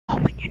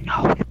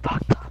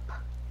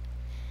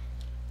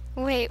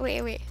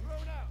Wait.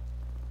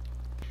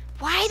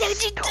 Why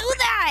did you do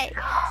that?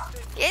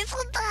 It's so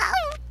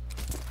dumb.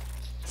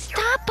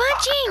 Stop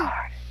punching!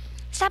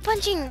 Stop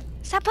punching!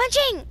 Stop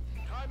punching!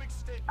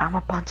 I'ma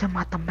punch him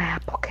at the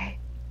map, okay?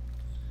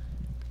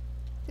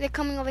 They're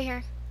coming over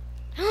here.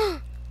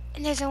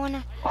 And there's a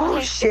one. Oh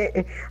Okay.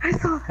 shit! I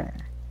saw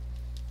that.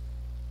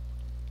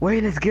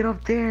 Wait, let's get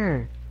up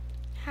there.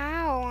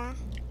 How?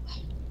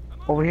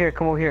 Over here,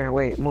 come over here.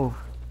 Wait, move.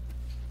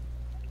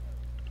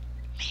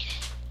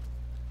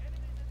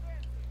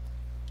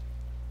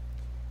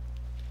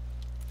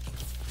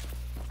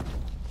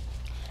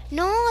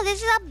 No,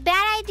 this is a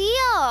bad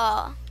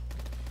idea.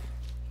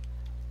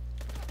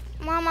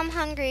 Mom, I'm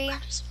hungry.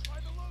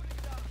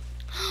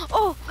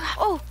 Oh.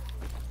 Oh,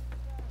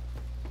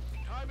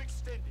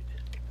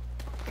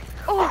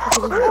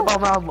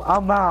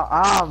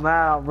 I'm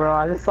out, bro.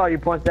 I just saw you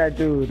punch that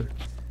dude.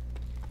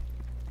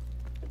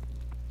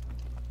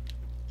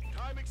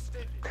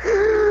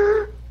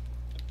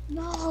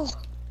 No.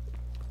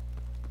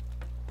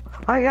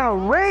 I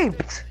got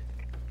raped.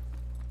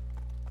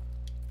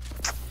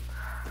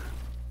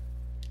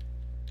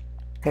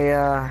 Hey,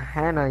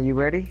 Hannah, you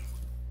ready?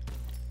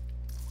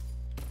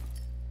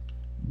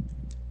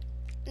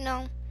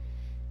 No.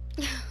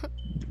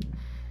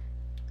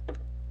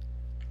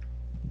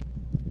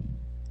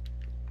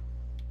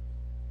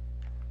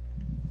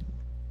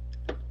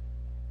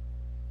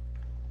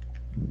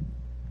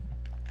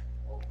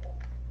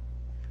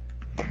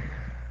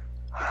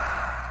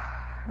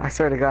 I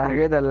swear to God,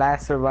 you're the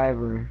last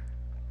survivor.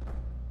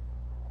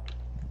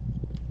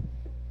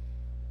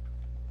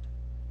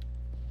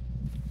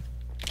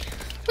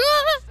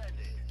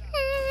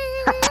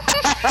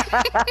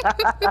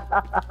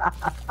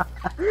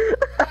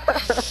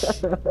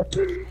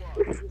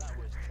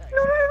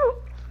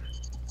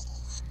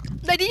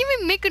 I didn't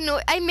even make a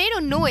noise. I made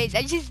a noise.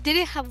 I just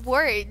didn't have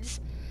words.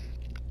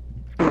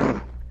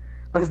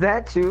 Was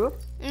that you?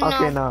 No.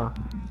 Okay, no.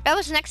 I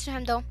was next to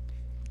him though.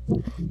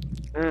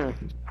 Mm.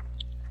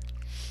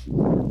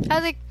 I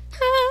was like,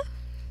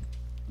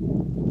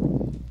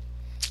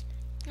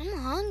 I'm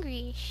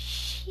hungry.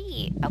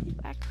 Shit. I'll be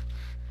back.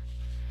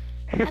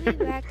 I'll be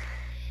back.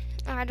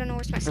 Oh, I don't know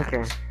where's my snack.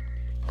 Okay.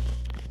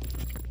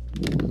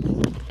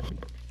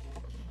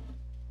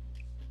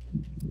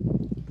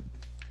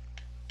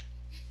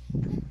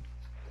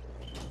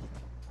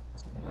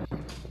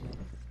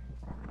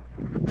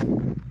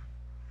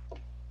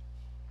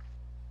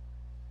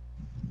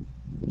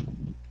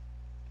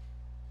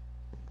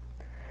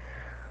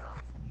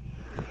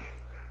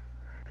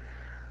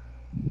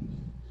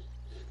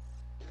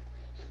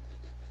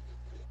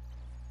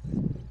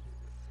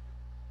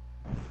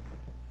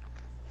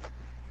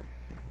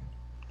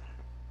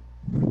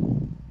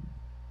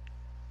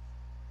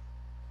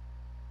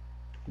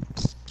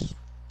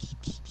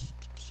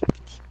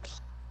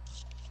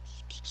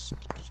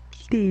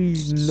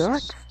 These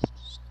nuts?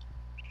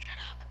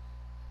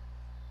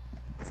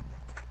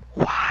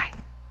 Why?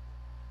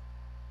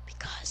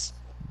 Because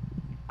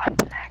I'm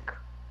black.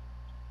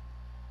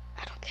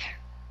 I don't care.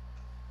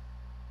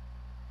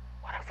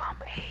 What if I'm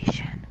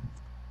Asian?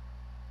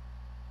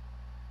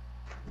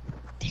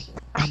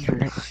 I'm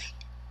blind.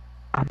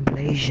 I'm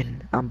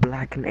Blasian. I'm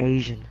black and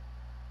Asian.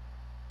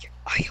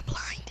 Are you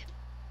blind?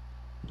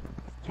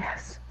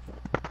 Yes.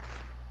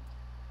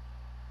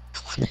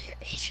 No wonder you're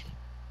Asian.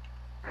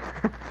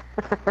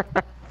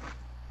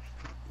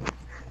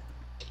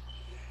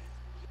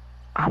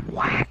 I'm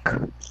whack.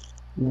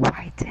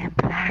 White and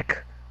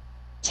black.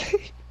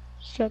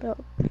 Shut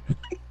up.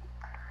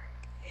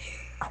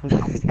 I'm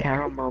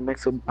caramel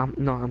mixed with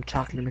I'm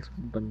chocolate mixed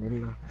with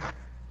vanilla.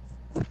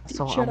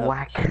 So Shut I'm up.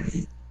 whack.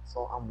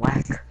 So I'm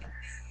whack.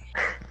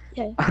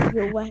 Yeah,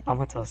 you're whack. I'm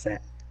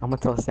gonna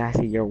tell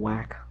Sassy you're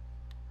whack.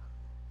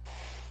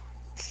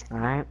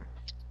 Alright?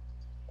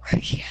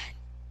 Where's she at?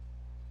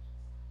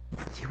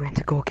 You went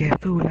to go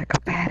get food like a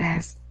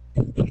badass.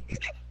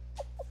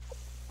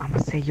 I'm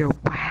gonna say you're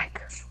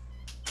whack.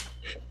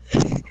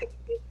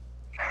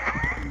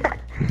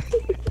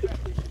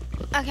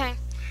 Okay.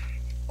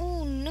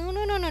 Oh, no.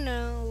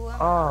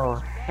 Oh,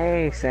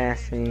 hey,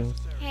 Sassy.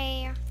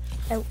 Hey.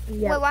 Oh,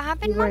 yeah, Wait, what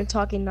happened, you weren't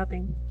talking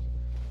nothing.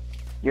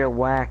 You're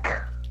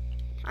whack.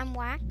 I'm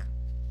whack?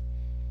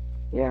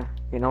 Yeah,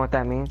 you know what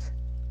that means?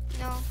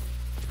 No.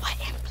 White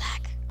and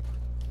black.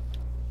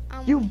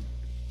 You.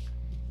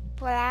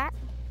 Black?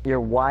 You're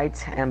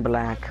white and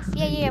black.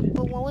 Yeah,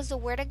 but what was the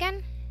word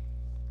again?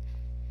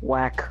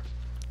 Whack.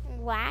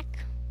 Whack?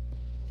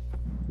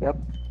 Yep.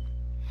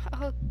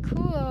 Oh,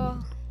 cool.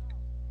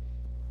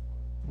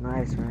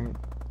 Nice, right?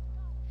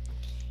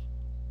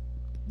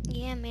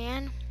 Yeah,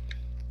 man.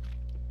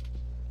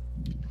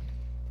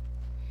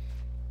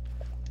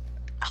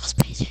 I was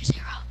Pacer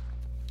Zero.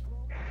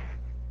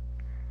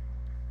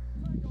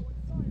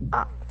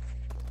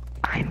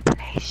 I'm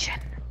Asian.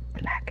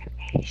 Black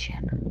and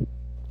Asian.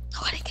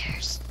 Nobody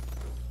cares.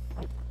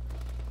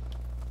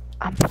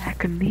 I'm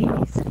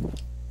Blackanese.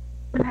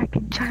 Black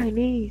and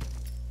Chinese.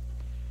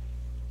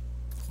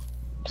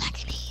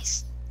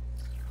 Blackanese.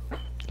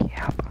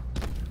 Yep.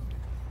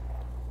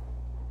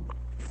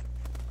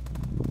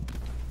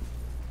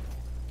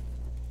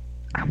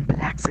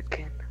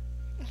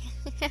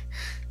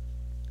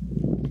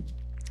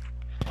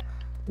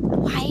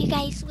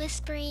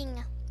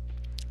 whispering?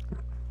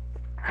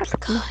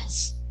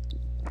 Because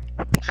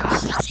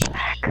Because I'm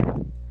black.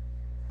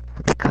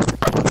 Because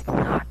I'm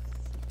not.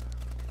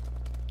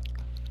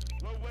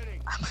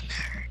 I'm a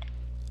nerd.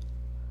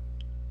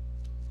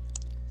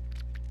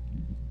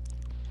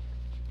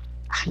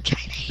 I'm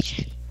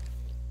Chinese.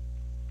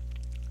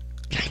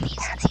 Chinese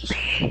and Asian.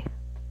 Me.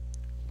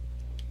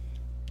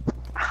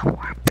 I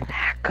wear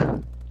black. Where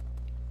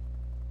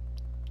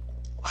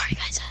are you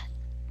guys at?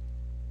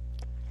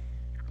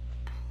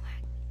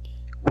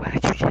 What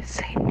did you just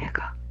say,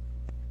 nigga?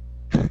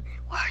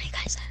 Where are you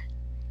guys at?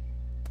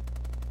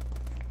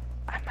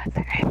 I'm at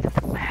the end of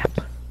the map.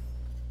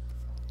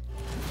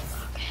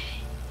 Okay.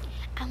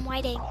 I'm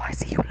waiting. Oh, I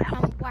see you now.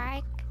 I'm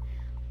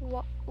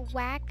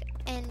whack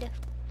and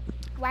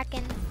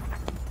whacking.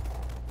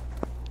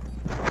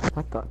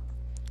 What the?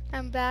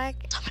 I'm black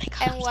Somebody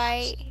and come.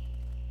 white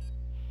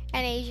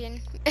and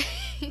Asian.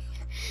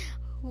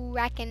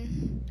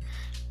 Whacking.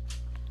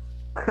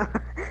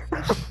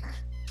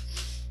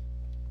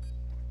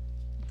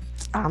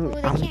 Oh,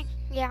 they can't.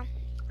 Yeah.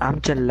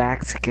 I'm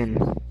Jalaxican.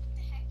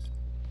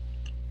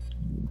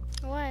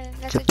 What?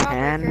 That's a jawbreaker.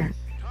 Japan.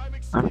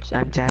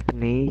 I'm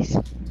Japanese.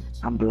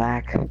 I'm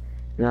black. And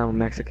I'm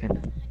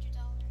Mexican.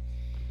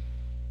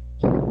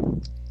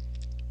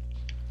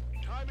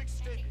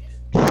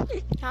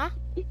 Huh?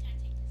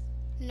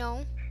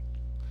 No.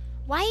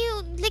 Why are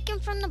you licking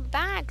from the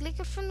back?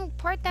 Licking from the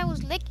part that I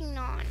was licking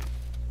on.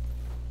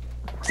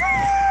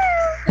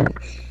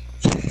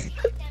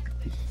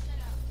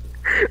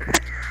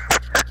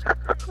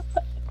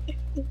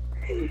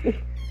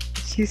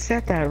 You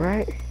said that,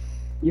 right?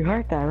 You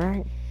heard that,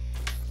 right?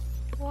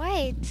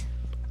 What?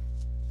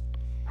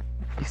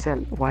 You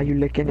said, why you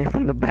licking it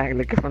from the back,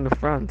 licking from the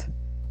front?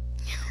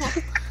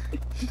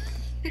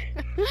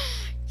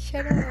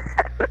 Shut up.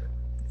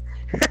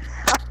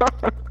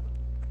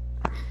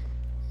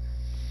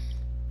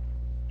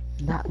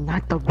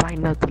 Not the right,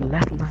 not the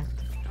left, not.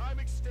 Time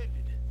extended.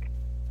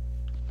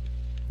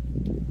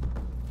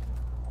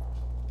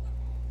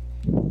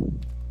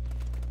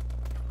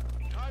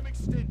 Time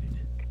extended.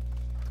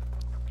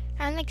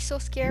 I'm like so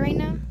scared right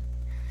now.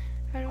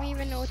 I don't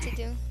even know what to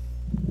do.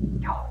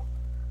 Yo,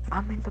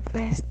 I'm in the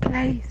best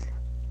place.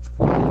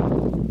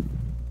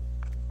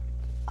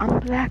 I'm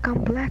black,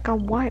 I'm black,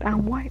 I'm white,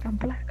 I'm white, I'm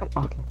black,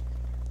 I'm okay.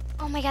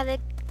 Oh my god,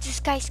 this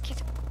guy scared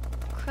the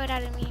crud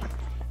out of me.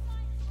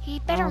 He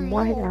better I'm move.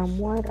 white, I'm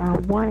white,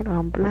 I'm white,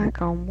 I'm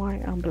black, I'm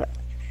white, I'm black.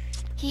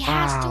 He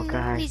has Wow, to move.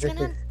 guys, He's this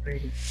gonna. is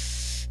pretty.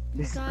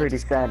 This is God, pretty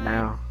this sad guy.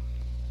 now.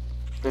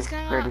 This is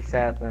gonna- pretty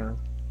sad now.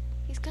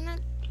 He's gonna.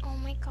 Oh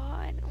my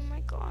god. Oh my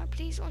god.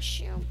 Please don't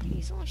shoot.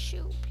 Please don't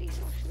shoot. Please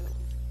don't shoot.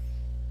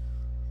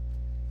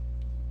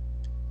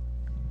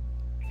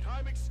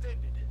 Time extended.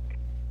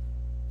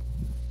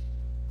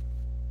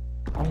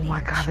 Oh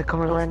my god, they're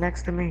coming right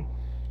next to me.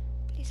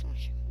 Please don't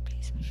shoot.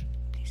 Please don't shoot.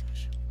 Please don't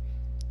shoot.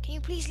 Can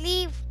you please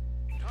leave?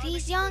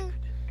 Please, Young.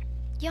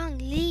 Young,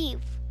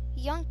 leave.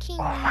 Young King,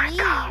 Oh my leave.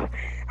 god.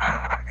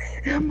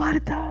 I'm about to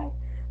die.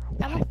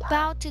 I'm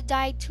about to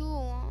die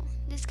too.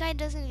 This guy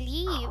doesn't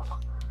leave.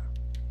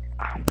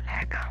 I'm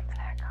black, I'm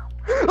black,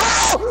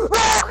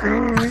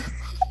 I'm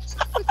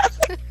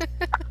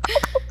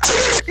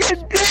You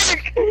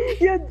dick!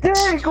 You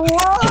dick!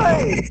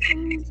 Why?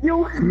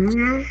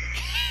 You.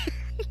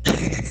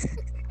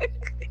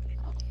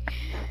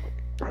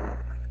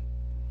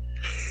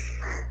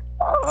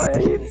 Oh,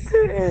 you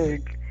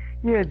dick!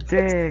 You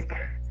dick!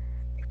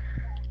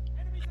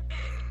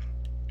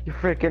 You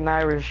freaking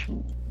Irish,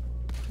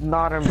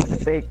 northern,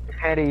 fake,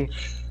 petty,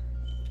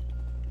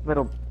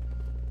 little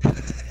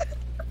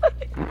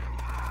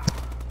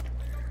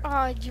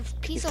Oh, you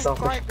piece of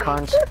selfish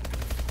garbage. cunt.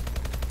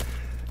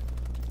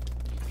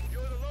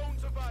 You're the lone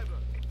survivor.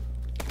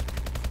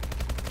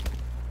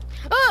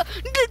 Ah!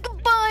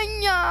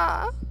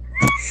 Gagabanya!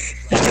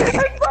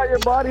 I saw your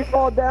body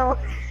fall down.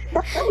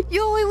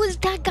 Yo, it was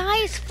that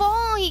guy's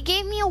fault. He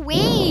gave me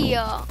away.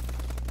 I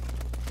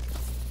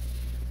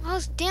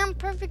was damn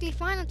perfectly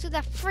fine until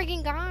that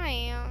freaking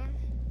guy.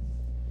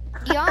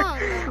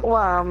 Young.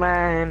 Wow,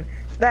 man.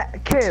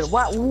 That kid,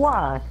 what?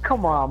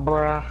 Come on,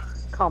 bruh.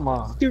 Come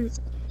on.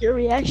 Your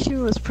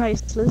reaction was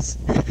priceless.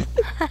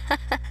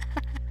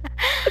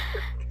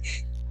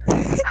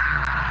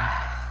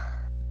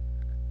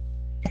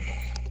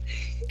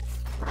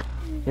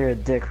 You're a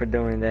dick for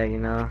doing that, you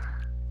know?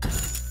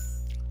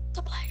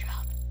 Supply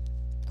drop.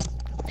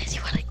 Is he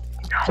willing?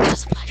 No,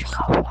 Supply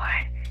drop. no,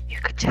 why? You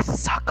could just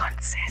suck on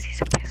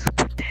Sassy's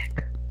invisible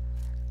dick.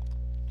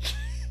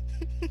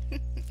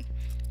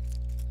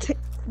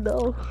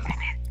 No.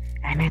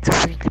 And it's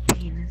a big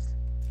penis.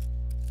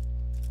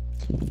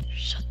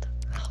 Shut the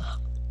hell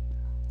up.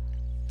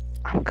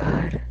 I'm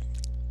good.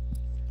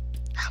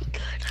 I'm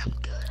good. I'm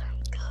good.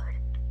 I'm good.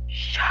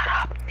 Shut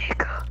up,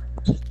 nigga.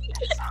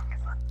 That song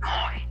is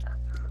annoying.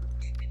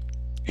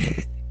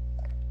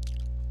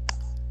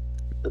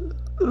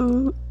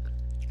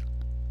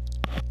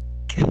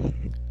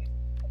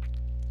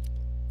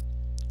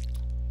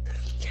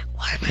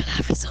 Why am I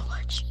laughing so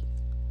much?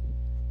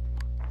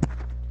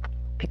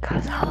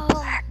 Because I'm No.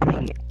 black, baby.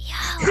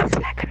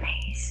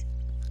 Lebanese.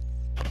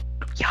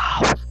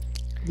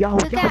 Yo.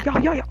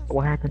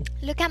 What happened?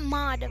 Look at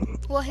Mod.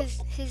 Well,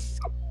 his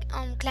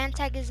clan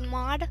tag is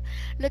Mod.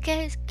 Look at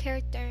his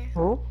character.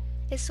 Who?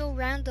 It's so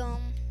random.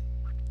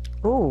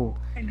 Who?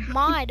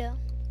 Mod.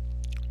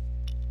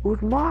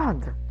 Who's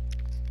Mod?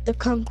 The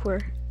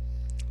Conqueror.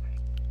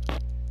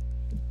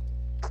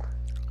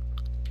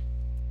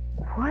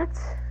 What?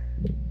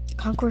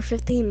 Conqueror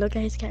 15. Look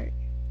at his character.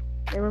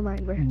 Never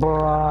mind, bro.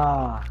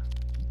 Bruh.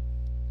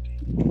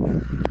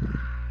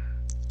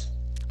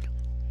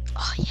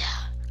 Oh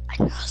yeah, I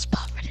know a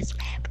spot for this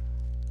map.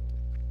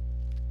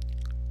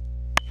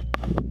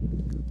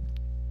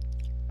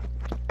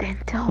 Then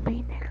tell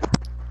me, nigga.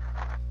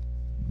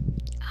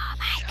 Oh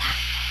my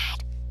god.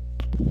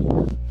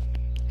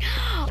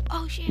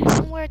 Oh shit,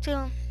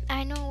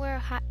 I know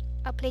where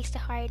a place to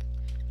hide.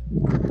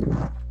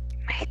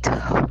 Me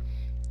too.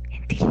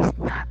 In these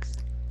nuts.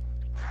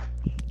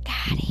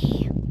 Got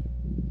it.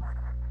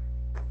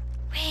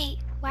 Wait,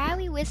 why are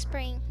we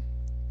whispering?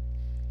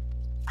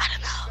 I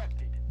don't know.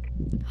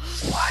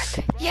 What?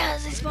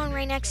 Yes, I spawned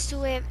right next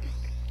to it.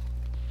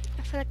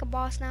 I feel like a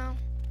boss now.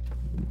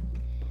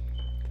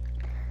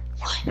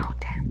 You ain't no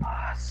damn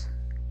boss.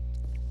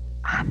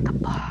 I'm the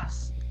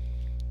boss.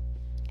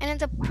 And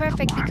it's a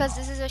perfect because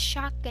this is a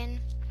shotgun.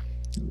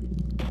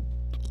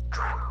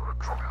 True.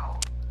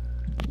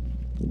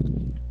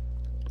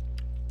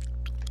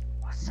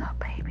 What's up,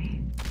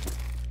 baby?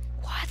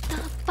 What the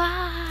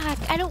fuck?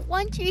 I don't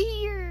want you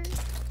here.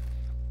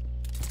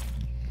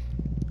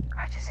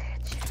 I just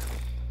hit you.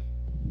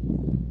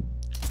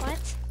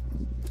 What?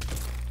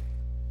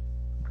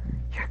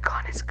 Your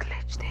gun is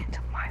glitched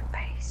into my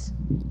face.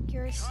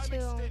 Yours Time too.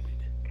 extended.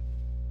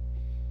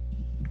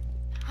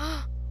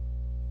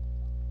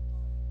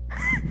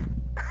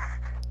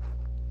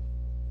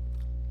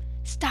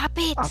 Stop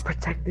it! I'll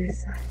protect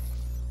this side.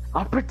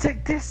 I'll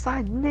protect this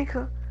side,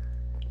 nigga.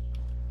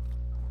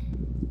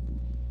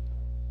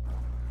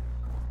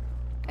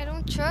 I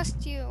don't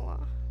trust you.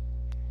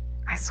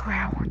 I swear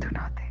I won't do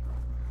nothing.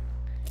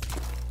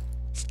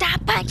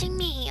 Stop punching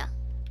me!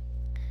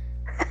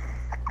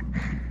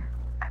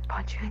 I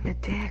punch you in the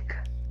dick.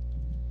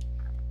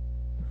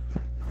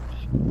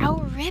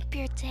 I'll rip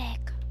your dick.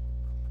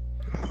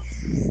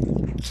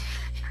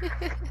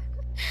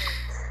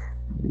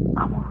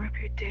 I'm gonna rip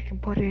your dick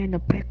and put it in a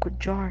pickle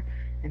jar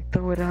and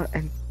throw it out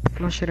and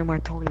flush it in my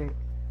toilet.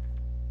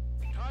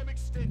 Time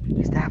extended.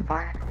 Is that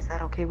fine? Is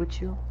that okay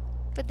with you?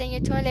 But then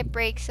your toilet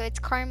breaks, so it's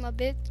karma,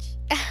 bitch.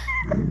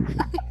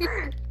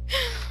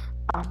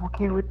 I'm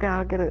okay with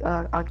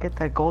that. I'll get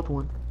that gold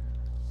one.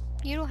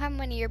 You don't have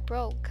money, you're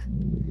broke.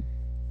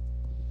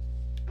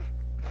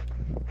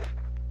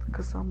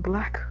 Cause I'm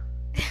black.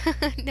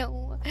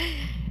 No.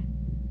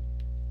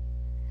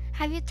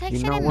 Have you texted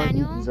You know what?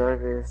 You Emmanuel?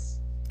 deserve this.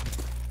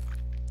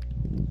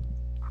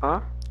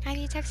 Huh? Have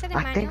you texted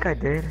I Emmanuel? think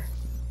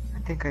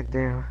I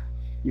did.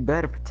 You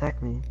better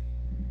protect me.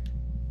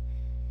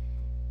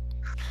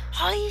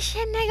 Holy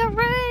shit, nigga,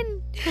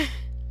 run!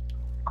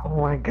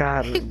 Oh my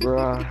god,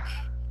 bruh.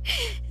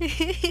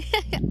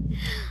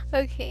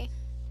 Okay.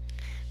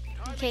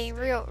 Okay,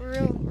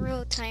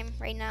 real time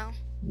right now.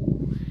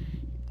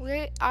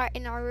 We are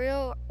in a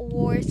real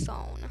war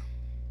zone.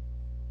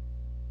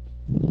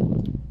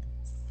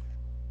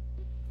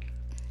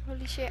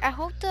 Holy shit, I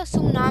hope the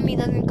tsunami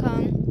doesn't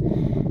come.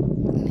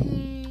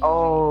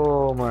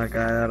 Oh my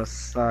god, that'll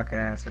suck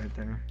ass right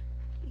there.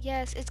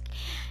 Yes,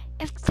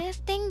 if this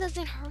thing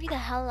doesn't hurry the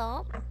hell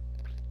up,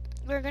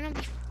 we're gonna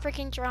be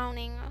freaking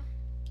drowning.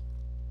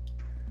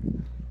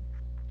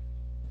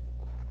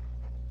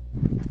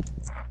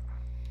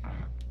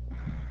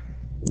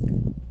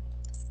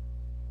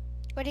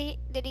 But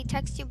did he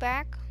text you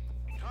back?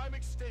 Time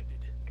extended.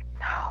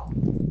 No.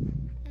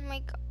 Oh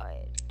my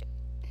god.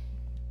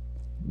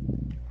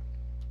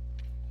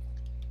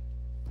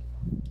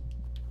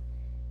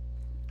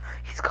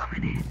 He's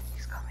coming in.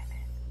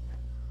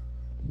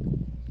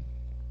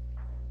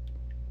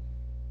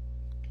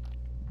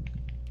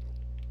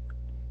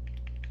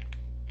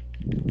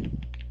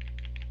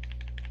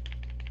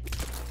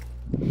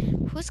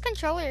 Whose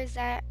controller is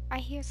that? I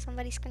hear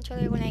somebody's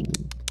controller when I...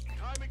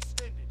 Time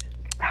extended.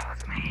 That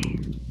was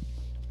me.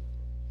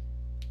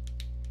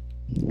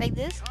 Like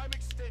this? Time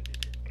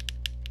extended.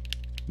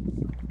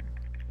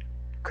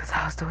 Cause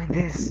I was doing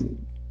this.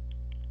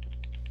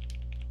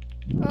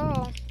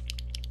 Oh,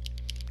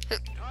 Time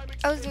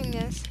I was extended. doing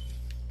this.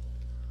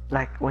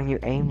 Like when you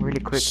aim really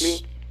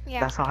quickly.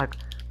 Yeah. That's how I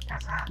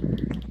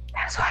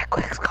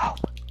quick scope.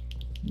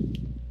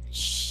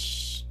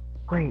 Shh.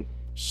 Wait,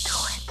 Shh.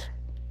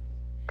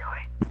 do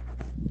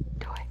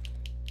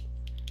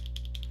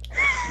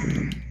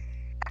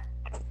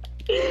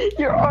it.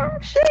 Your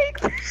arm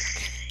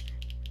shakes.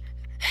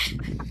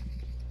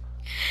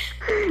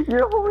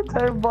 Your whole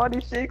entire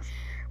body shakes.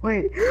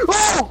 Wait.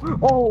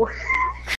 Oh!